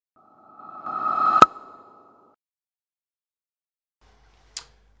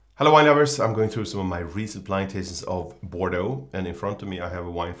Hello wine lovers, I'm going through some of my recent blind tastings of Bordeaux, and in front of me I have a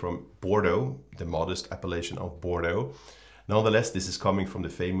wine from Bordeaux, the modest appellation of Bordeaux. Nonetheless, this is coming from the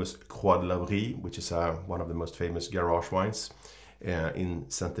famous Croix de Labrie, which is one of the most famous garage wines in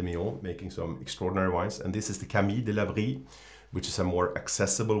Saint-Emilion, making some extraordinary wines. And this is the Camille de Labrie, which is a more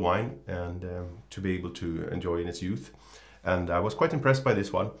accessible wine and to be able to enjoy in its youth. And I was quite impressed by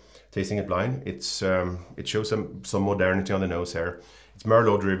this one, tasting it blind. It shows some modernity on the nose here. It's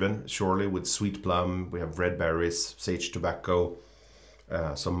Merlot driven, surely, with sweet plum. We have red berries, sage tobacco,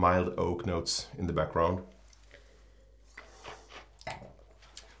 some mild oak notes in the background.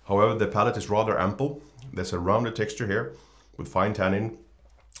 However, the palate is rather ample. There's a rounded texture here with fine tannin,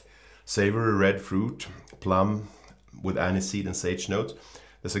 savory red fruit, plum with aniseed and sage notes.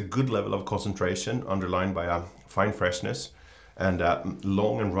 There's a good level of concentration underlined by a fine freshness and a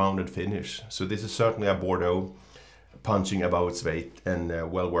long and rounded finish. So this is certainly a Bordeaux punching above its weight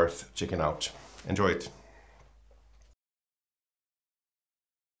and well worth checking out. Enjoy it.